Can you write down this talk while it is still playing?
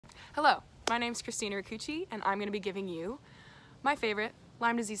Hello, my name's Christina Ricucci, and I'm going to be giving you my favorite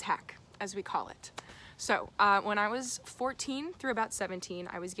Lyme disease hack, as we call it. So, when I was 14 through about 17,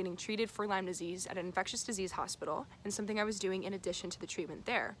 I was getting treated for Lyme disease at an infectious disease hospital, and something I was doing in addition to the treatment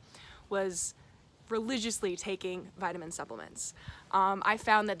there was religiously taking vitamin supplements. I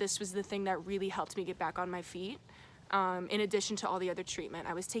found that this was the thing that really helped me get back on my feet. In addition to all the other treatment,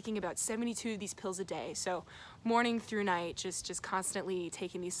 I was taking about 72 of these pills a day, so morning through night, just constantly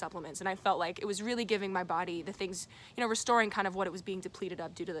taking these supplements, and I felt like it was really giving my body the things, restoring kind of what it was being depleted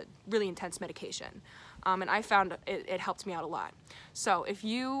of due to the really intense medication, and I found it helped me out a lot. So if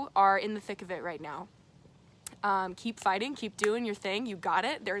you are in the thick of it right now, keep fighting, keep doing your thing. You got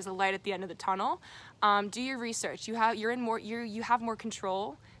it. There's a light at the end of the tunnel. Do your research. You have more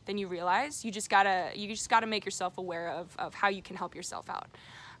control than you realize. You just gotta make yourself aware of how you can help yourself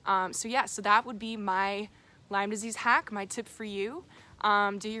out. So that would be my Lyme disease hack, my tip for you.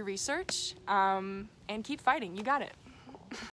 Do your research and keep fighting. You got it.